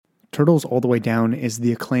Turtles All the Way Down is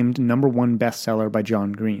the acclaimed #1 bestseller by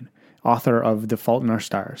John Green, author of The Fault in Our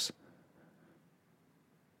Stars.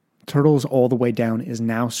 Turtles All the Way Down is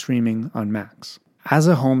now streaming on Max.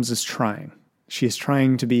 Asa Holmes is trying. She is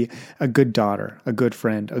trying to be a good daughter, a good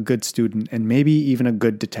friend, a good student, and maybe even a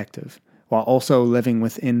good detective, while also living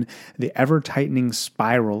within the ever-tightening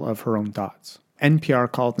spiral of her own thoughts. NPR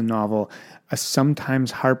called the novel a sometimes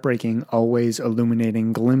heartbreaking, always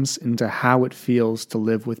illuminating glimpse into how it feels to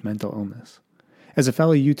live with mental illness. As a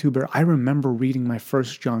fellow YouTuber, I remember reading my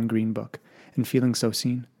first John Green book and feeling so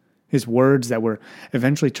seen. His words that were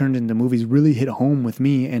eventually turned into movies really hit home with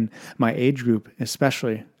me and my age group,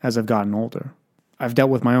 especially as I've gotten older. I've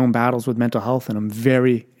dealt with my own battles with mental health, and I'm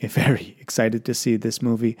very, very excited to see this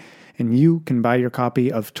movie. And you can buy your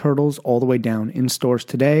copy of Turtles All the Way Down in stores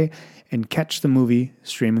today and catch the movie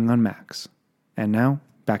streaming on Max. And now,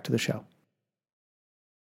 back to the show.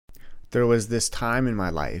 There was this time in my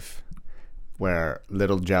life where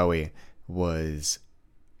little Joey was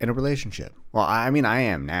in a relationship. Well, I mean, I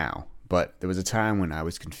am now, but there was a time when I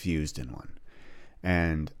was confused in one.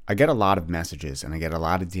 And I get a lot of messages and I get a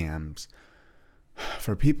lot of DMs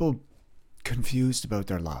for people confused about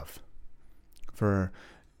their love. For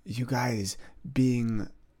you guys being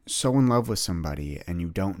so in love with somebody and you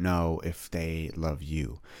don't know if they love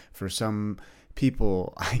you. For some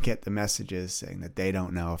people, I get the messages saying that they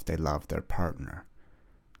don't know if they love their partner.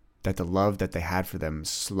 That the love that they had for them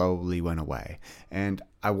slowly went away. And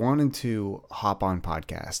I wanted to hop on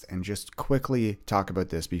podcast and just quickly talk about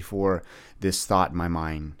this before this thought in my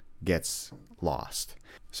mind gets lost.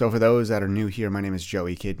 So for those that are new here, my name is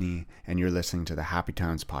Joey Kidney, and you're listening to the Happy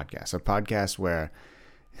Times Podcast, a podcast where,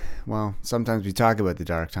 well, sometimes we talk about the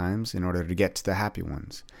dark times in order to get to the happy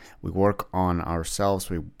ones. We work on ourselves.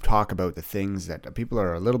 We talk about the things that people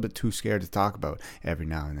are a little bit too scared to talk about every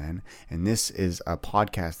now and then. And this is a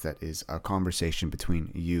podcast that is a conversation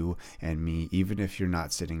between you and me, even if you're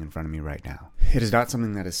not sitting in front of me right now. It is not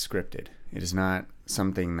something that is scripted. It is not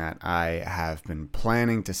something that I have been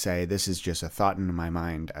planning to say. This is just a thought in my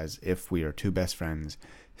mind as if we are two best friends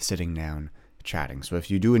sitting down chatting. So if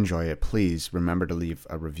you do enjoy it, please remember to leave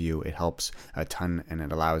a review. It helps a ton and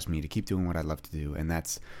it allows me to keep doing what I love to do, and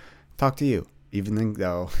that's talk to you, even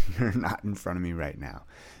though you're not in front of me right now.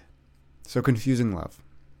 So confusing love.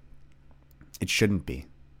 It shouldn't be.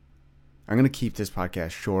 I'm going to keep this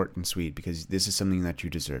podcast short and sweet because this is something that you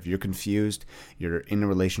deserve. You're confused, you're in a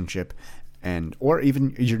relationship, or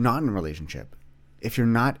even you're not in a relationship. If you're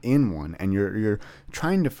not in one and you're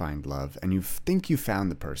trying to find love and you think you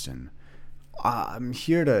found the person, I'm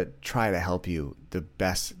here to try to help you the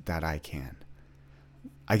best that I can.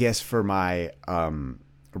 I guess for my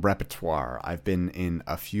repertoire, I've been in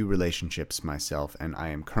a few relationships myself, and I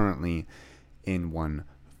am currently in one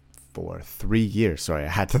for 3 years. Sorry, I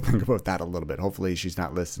had to think about that a little bit. Hopefully she's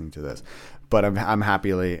not listening to this, but I'm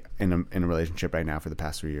happily in a relationship right now for the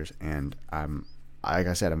past 3 years, and like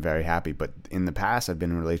I said, I'm very happy. But in the past, I've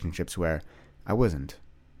been in relationships where I wasn't.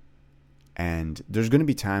 And there's going to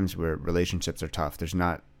be times where relationships are tough. There's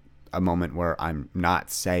not a moment where I'm not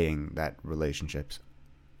saying that relationships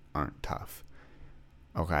aren't tough.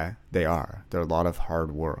 Okay? They are. They're a lot of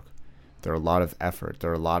hard work. They're a lot of effort.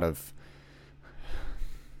 They're a lot of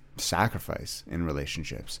sacrifice in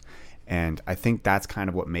relationships. And I think that's kind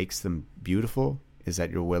of what makes them beautiful, is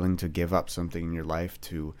that you're willing to give up something in your life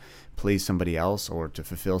to please somebody else or to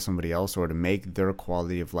fulfill somebody else or to make their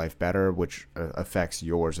quality of life better, which affects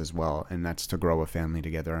yours as well. And that's to grow a family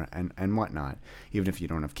together and whatnot. Even if you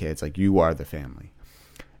don't have kids, like, you are the family.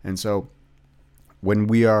 And so when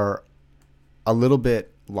we are a little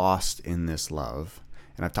bit lost in this love,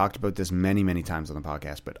 and I've talked about this many, many times on the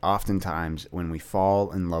podcast, but oftentimes when we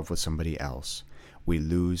fall in love with somebody else, we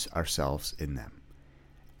lose ourselves in them.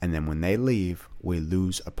 And then when they leave, we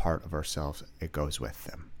lose a part of ourselves. It goes with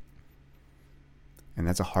them. And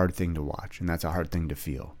that's a hard thing to watch, and that's a hard thing to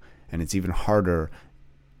feel. And it's even harder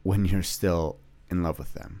when you're still in love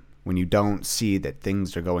with them. When you don't see that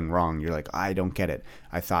things are going wrong, you're like, I don't get it.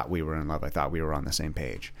 I thought we were in love. I thought we were on the same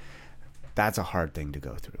page. That's a hard thing to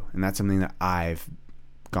go through. And that's something that I've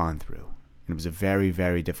gone through. And it was a very,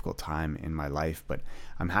 very difficult time in my life, but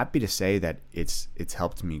I'm happy to say that it's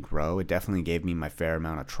helped me grow. It definitely gave me my fair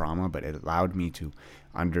amount of trauma, but it allowed me to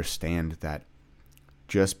understand that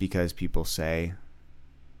just because people say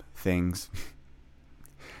things,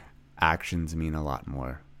 actions mean a lot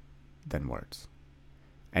more than words.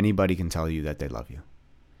 Anybody can tell you that they love you.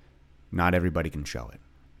 Not everybody can show it.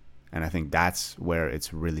 And I think that's where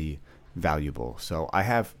it's really valuable. So I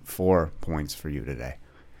have 4 points for you today.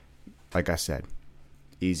 Like I said,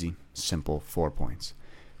 easy, simple, 4 points.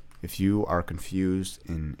 If you are confused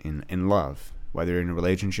in love, whether you're in a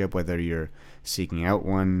relationship, whether you're seeking out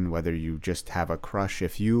one, whether you just have a crush,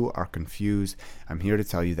 if you are confused, I'm here to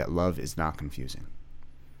tell you that love is not confusing.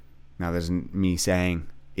 Now, there's me saying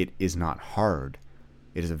it is not hard.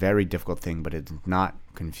 It is a very difficult thing, but it's not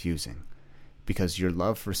confusing, because your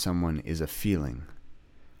love for someone is a feeling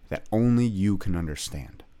that only you can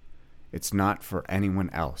understand. It's not for anyone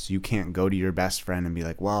else. You can't go to your best friend and be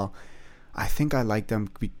like, well, I think I like them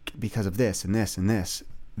because of this and this and this.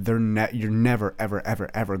 You're never, ever, ever,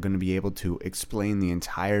 ever going to be able to explain the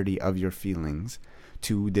entirety of your feelings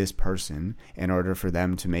to this person in order for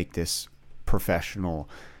them to make this professional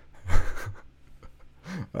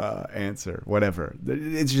answer, whatever.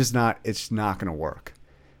 It's not going to work,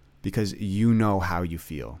 because you know how you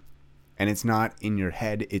feel. And it's not in your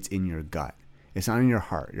head, it's in your gut. It's not in your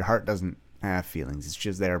heart. Your heart doesn't have feelings. It's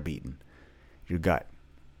just there beating. Your gut.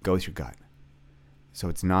 Go with your gut. So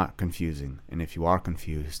it's not confusing. And if you are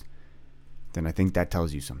confused, then I think that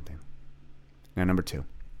tells you something. Now, number 2.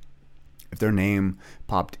 If their name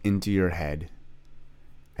popped into your head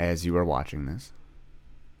as you were watching this,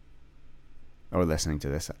 or listening to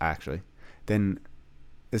this, actually, then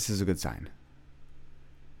this is a good sign.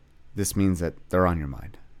 This means that they're on your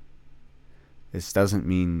mind. This doesn't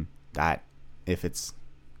mean that if it's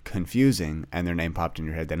confusing and their name popped in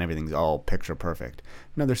your head, then everything's all picture perfect.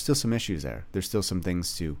 No, there's still some issues there. There's still some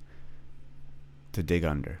things to dig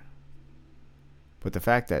under. But the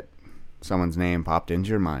fact that someone's name popped into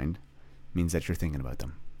your mind means that you're thinking about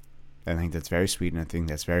them. I think that's very sweet, and I think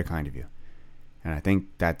that's very kind of you. And I think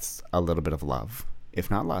that's a little bit of love, if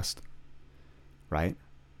not lust, right?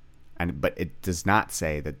 But it does not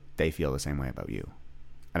say that they feel the same way about you.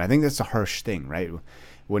 And I think that's a harsh thing, right?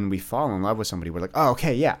 When we fall in love with somebody, we're like, oh,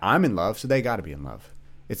 okay, yeah, I'm in love, so they got to be in love.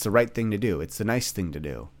 It's the right thing to do. It's the nice thing to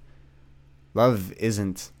do. Love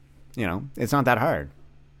isn't, it's not that hard.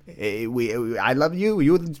 I love you.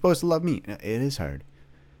 You're supposed to love me. It is hard.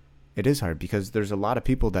 It is hard, because there's a lot of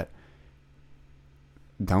people that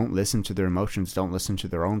don't listen to their emotions, don't listen to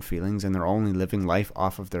their own feelings, and they're only living life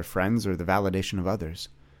off of their friends or the validation of others.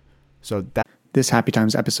 So This Happy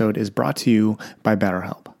Times episode is brought to you by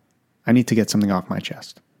BetterHelp. I need to get something off my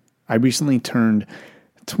chest. I recently turned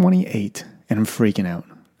 28 and I'm freaking out.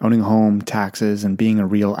 Owning a home, taxes, and being a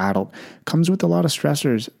real adult comes with a lot of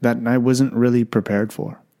stressors that I wasn't really prepared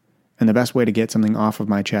for. And the best way to get something off of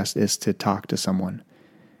my chest is to talk to someone,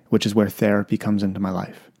 which is where therapy comes into my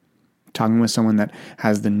life. Talking with someone that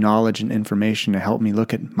has the knowledge and information to help me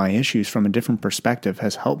look at my issues from a different perspective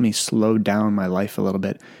has helped me slow down my life a little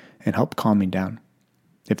bit and help calm me down.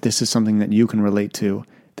 If this is something that you can relate to,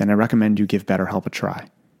 then I recommend you give BetterHelp a try.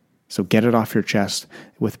 So get it off your chest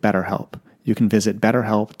with BetterHelp. You can visit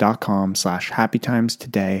betterhelp.com/happytimes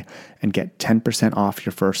today and get 10% off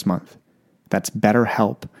your first month. That's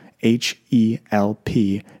BetterHelp,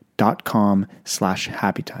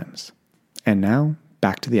 HELP.com/happytimes. And now,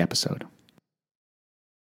 back to the episode.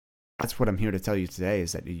 That's what I'm here to tell you today,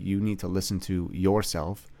 is that you need to listen to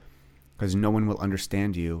yourself, because no one will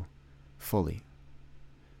understand you fully.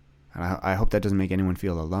 And I hope that doesn't make anyone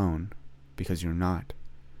feel alone, because you're not.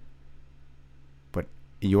 But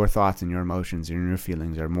your thoughts and your emotions and your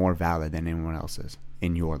feelings are more valid than anyone else's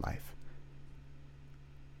in your life.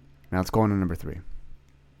 Now let's go on to number 3.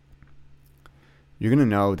 You're going to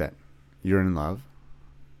know that you're in love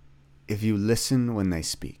if you listen when they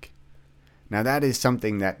speak. Now that is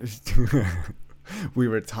something that we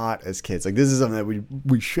were taught as kids. Like, this is something that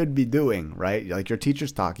we should be doing, right? Like, your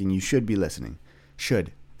teacher's talking, you should be listening.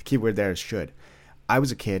 Should. The key word there is should. I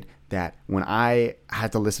was a kid that when I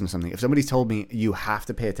had to listen to something, if somebody told me, you have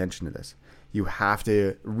to pay attention to this, you have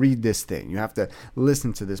to read this thing, you have to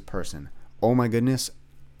listen to this person, oh my goodness,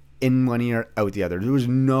 in one ear, out the other. There was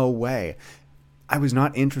no way. I was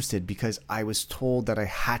not interested, because I was told that I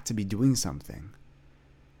had to be doing something.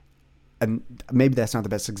 And maybe that's not the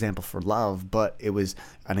best example for love, but it's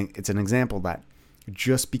an example that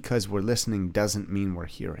just because we're listening doesn't mean we're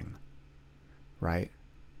hearing, right?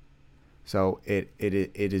 So it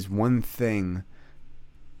is one thing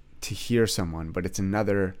to hear someone, but it's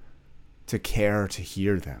another to care to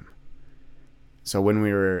hear them. So when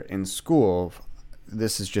we were in school,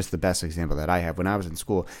 this is just the best example that I have. When I was in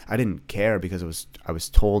school, I didn't care because I was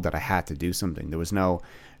told that I had to do something. There was no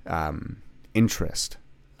interest.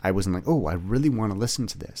 I wasn't like, oh, I really want to listen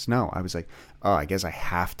to this. No, I was like, oh, I guess I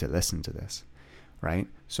have to listen to this, right?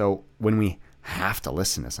 So when we have to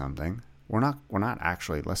listen to something, we're not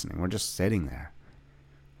actually listening. We're just sitting there,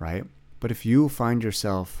 right? But if you find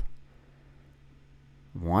yourself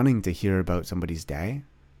wanting to hear about somebody's day,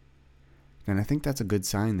 then I think that's a good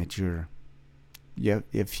sign that you're you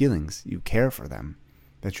have feelings, you care for them,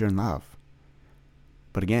 that you're in love.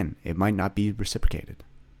 But again, it might not be reciprocated.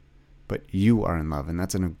 But you are in love, and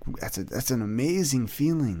that's an amazing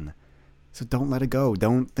feeling. So don't let it go.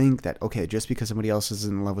 Don't think that, okay, just because somebody else is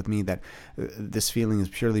in love with me, that this feeling is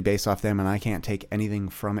purely based off them and I can't take anything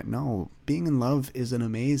from it. No, being in love is an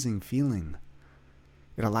amazing feeling.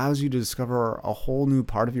 It allows you to discover a whole new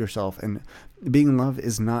part of yourself. And being in love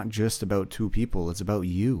is not just about two people. It's about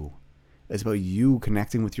you. It's about you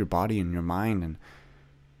connecting with your body and your mind and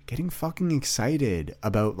getting fucking excited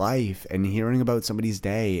about life and hearing about somebody's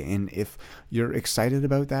day. And if you're excited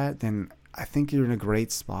about that, then I think you're in a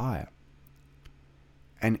great spot.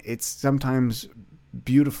 And it's sometimes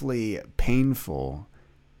beautifully painful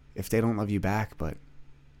if they don't love you back, but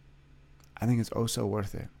I think it's oh so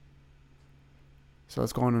worth it. So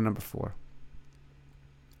let's go on to number 4.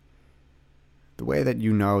 The way that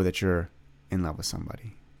you know that you're in love with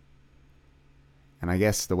somebody. And I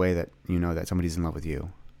guess the way that you know that somebody's in love with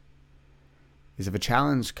you is if a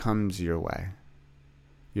challenge comes your way,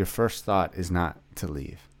 your first thought is not to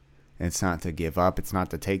leave. It's not to give up. It's not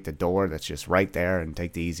to take the door that's just right there and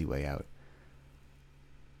take the easy way out.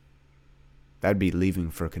 That'd be leaving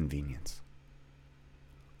for convenience.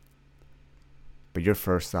 But your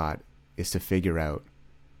first thought is to figure out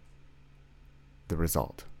the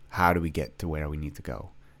result. How do we get to where we need to go?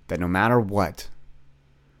 That no matter what,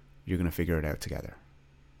 you're going to figure it out together.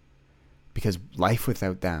 Because life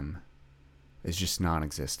without them is just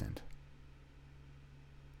non-existent.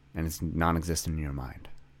 And it's non-existent in your mind.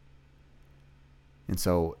 And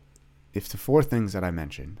so, if the 4 things that I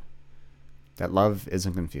mentioned, that love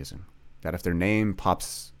isn't confusing, that if their name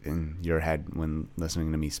pops in your head when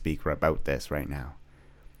listening to me speak about this right now,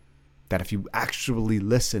 that if you actually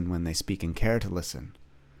listen when they speak and care to listen,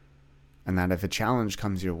 and that if a challenge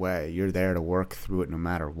comes your way, you're there to work through it no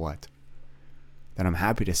matter what, then I'm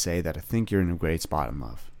happy to say that I think you're in a great spot in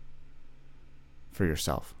love. For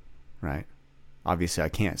yourself, right? Obviously, I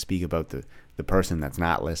can't speak about the person that's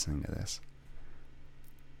not listening to this.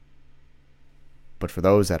 But for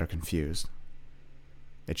those that are confused,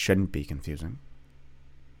 it shouldn't be confusing.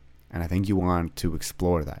 And I think you want to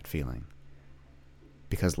explore that feeling.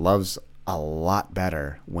 Because love's a lot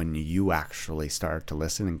better when you actually start to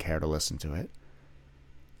listen and care to listen to it.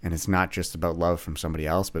 And it's not just about love from somebody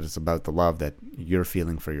else, but it's about the love that you're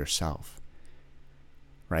feeling for yourself.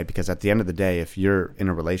 Right? Because at the end of the day, if you're in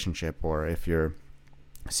a relationship or if you're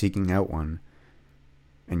seeking out one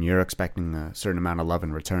and you're expecting a certain amount of love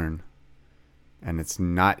in return, and it's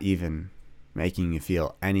not even making you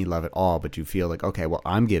feel any love at all, but you feel like, okay, well,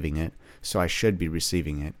 I'm giving it, so I should be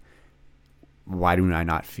receiving it. Why do I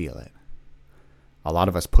not feel it? A lot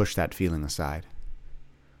of us push that feeling aside.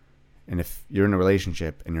 And if you're in a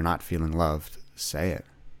relationship and you're not feeling loved, say it.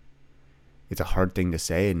 It's a hard thing to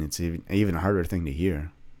say, and it's even a harder thing to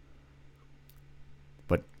hear.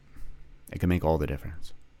 But it can make all the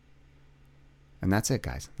difference. And that's it,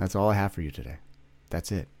 guys. That's all I have for you today.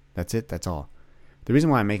 That's it. That's all. The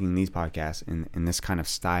reason why I'm making these podcasts in this kind of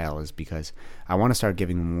style is because I want to start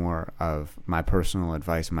giving more of my personal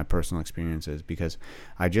advice and my personal experiences, because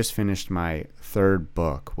I just finished my 3rd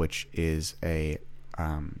book, which is a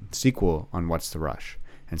sequel on What's the Rush.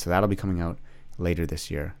 And so that'll be coming out later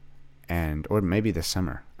this year, or maybe this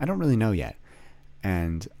summer. I don't really know yet.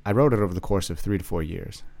 And I wrote it over the course of 3 to 4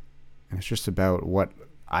 years. And it's just about what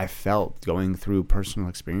I felt going through personal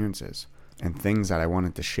experiences and things that I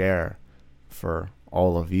wanted to share for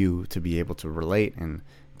all of you to be able to relate and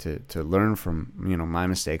to learn from, my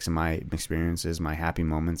mistakes and my experiences, my happy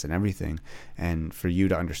moments and everything, and for you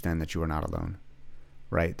to understand that you are not alone,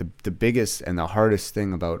 right? The biggest and the hardest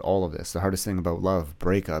thing about all of this, the hardest thing about love,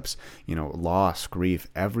 breakups, loss, grief,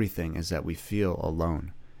 everything, is that we feel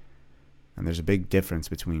alone. And there's a big difference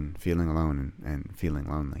between feeling alone and feeling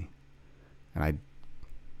lonely. And I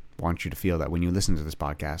want you to feel that when you listen to this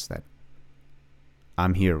podcast, that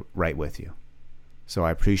I'm here right with you. So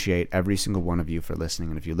I appreciate every single one of you for listening.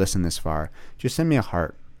 And if you listen this far, just send me a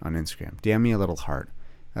heart on Instagram. DM me a little heart.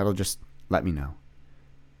 That'll just let me know.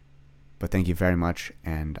 But thank you very much,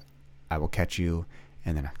 and I will catch you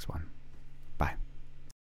in the next one.